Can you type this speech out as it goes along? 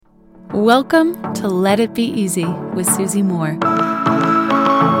Welcome to Let It Be Easy with Susie Moore.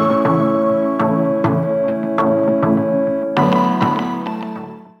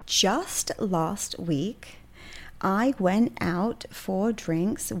 Just last week, I went out for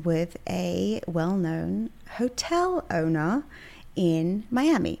drinks with a well-known hotel owner in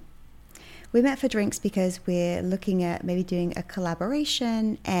Miami. We met for drinks because we're looking at maybe doing a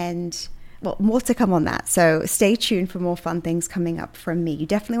collaboration and, well, more to come on that. So stay tuned for more fun things coming up from me. You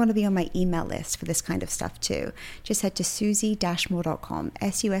definitely want to be on my email list for this kind of stuff too. Just head to susie-moore.com,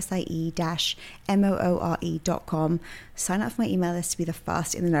 susie-moore.com. Sign up for my email list to be the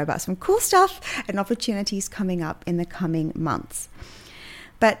first in the know about some cool stuff and opportunities coming up in the coming months.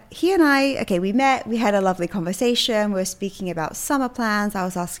 But he and I, we met, we had a lovely conversation. We were speaking about summer plans. I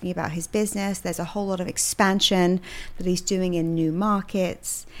was asking about his business. There's a whole lot of expansion that he's doing in new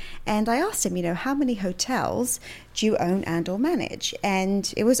markets. And I asked him, how many hotels do you own and or manage?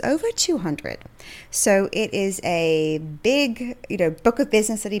 And it was over 200. So it is a big, book of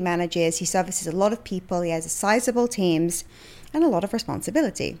business that he manages. He services a lot of people. He has sizable teams and a lot of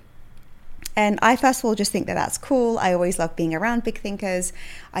responsibility. And I, first of all, just think that that's cool. I always love being around big thinkers.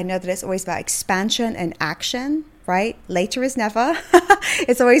 I know that it's always about expansion and action, right? Later is never.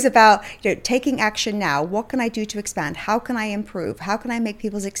 It's always about, taking action now. What can I do to expand? How can I improve? How can I make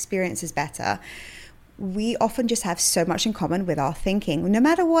people's experiences better? We often just have so much in common with our thinking, no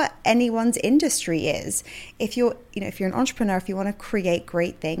matter what anyone's industry is. If you're an entrepreneur, if you want to create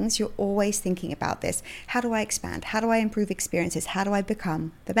great things, you're always thinking about this. How do I expand? How do I improve experiences? How do I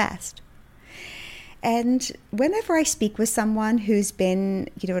become the best? And whenever I speak with someone who's been,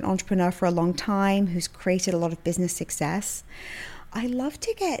 an entrepreneur for a long time, who's created a lot of business success, I love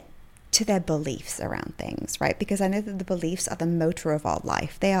to get to their beliefs around things, right? Because I know that the beliefs are the motor of our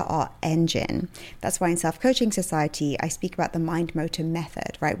life. They are our engine. That's why in Self-Coaching Society, I speak about the mind-motor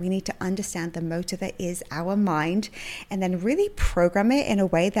method, right? We need to understand the motor that is our mind and then really program it in a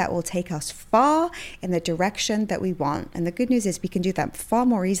way that will take us far in the direction that we want. And the good news is we can do that far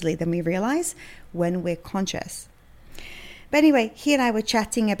more easily than we realize when we're conscious. But anyway, he and I were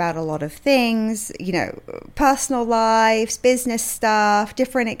chatting about a lot of things, personal lives, business stuff,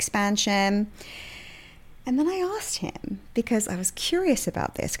 different expansion. And then I asked him, because I was curious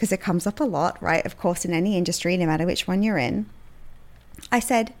about this, because it comes up a lot, right? Of course, in any industry, no matter which one you're in. I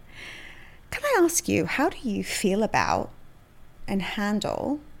said, can I ask you, how do you feel about and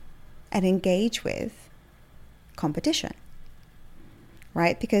handle and engage with competition?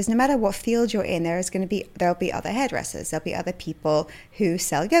 Right? Because no matter what field you're in, there'll be other hairdressers, there'll be other people who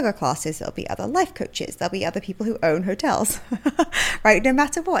sell yoga classes, there'll be other life coaches, there'll be other people who own hotels, right? No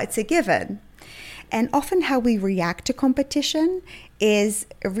matter what, it's a given. And often how we react to competition is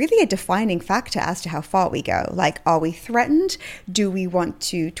really a defining factor as to how far we go. Like, are we threatened? Do we want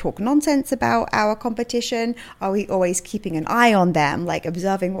to talk nonsense about our competition? Are we always keeping an eye on them, like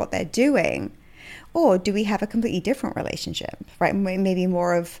observing what they're doing? Or do we have a completely different relationship, right? Maybe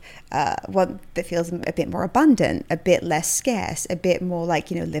more of one that feels a bit more abundant, a bit less scarce, a bit more like,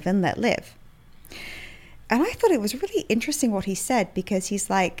 live and let live. And I thought it was really interesting what he said, because he's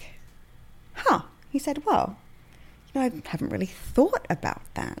like, he said, well, I haven't really thought about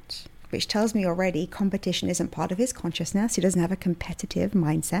that, which tells me already competition isn't part of his consciousness. He doesn't have a competitive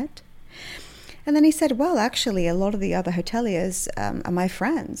mindset. And then he said, well, actually, a lot of the other hoteliers are my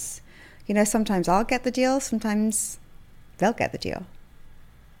friends. Sometimes I'll get the deal, sometimes they'll get the deal.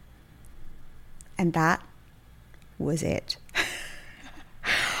 And that was it.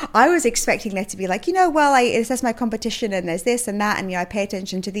 I was expecting there to be like, I assess my competition and there's this and that, and I pay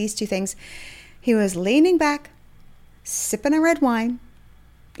attention to these two things. He was leaning back, sipping a red wine,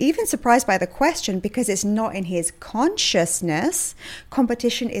 even surprised by the question because it's not in his consciousness.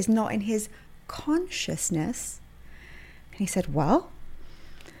 Competition is not in his consciousness. And he said, well,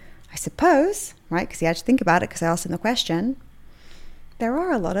 I suppose, right, because he had to think about it because I asked him the question, there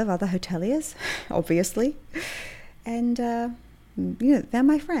are a lot of other hoteliers, obviously, and, they're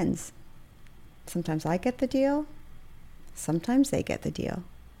my friends. Sometimes I get the deal, sometimes they get the deal.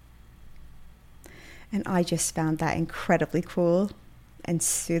 And I just found that incredibly cool and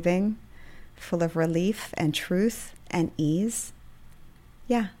soothing, full of relief and truth and ease.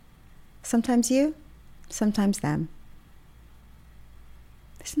 Yeah, sometimes you, sometimes them.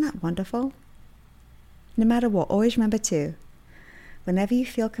 Isn't that wonderful? No matter what, always remember too, whenever you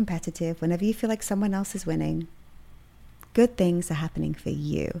feel competitive, whenever you feel like someone else is winning, good things are happening for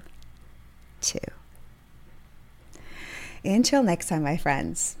you too. Until next time, my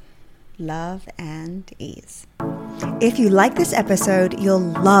friends, love and ease. If you like this episode, you'll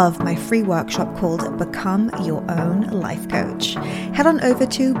love my free workshop called Become Your Own Life Coach. Head on over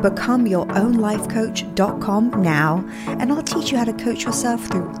to becomeyourownlifecoach.com now, and I'll teach you how to coach yourself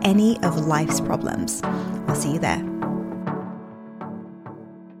through any of life's problems. I'll see you there.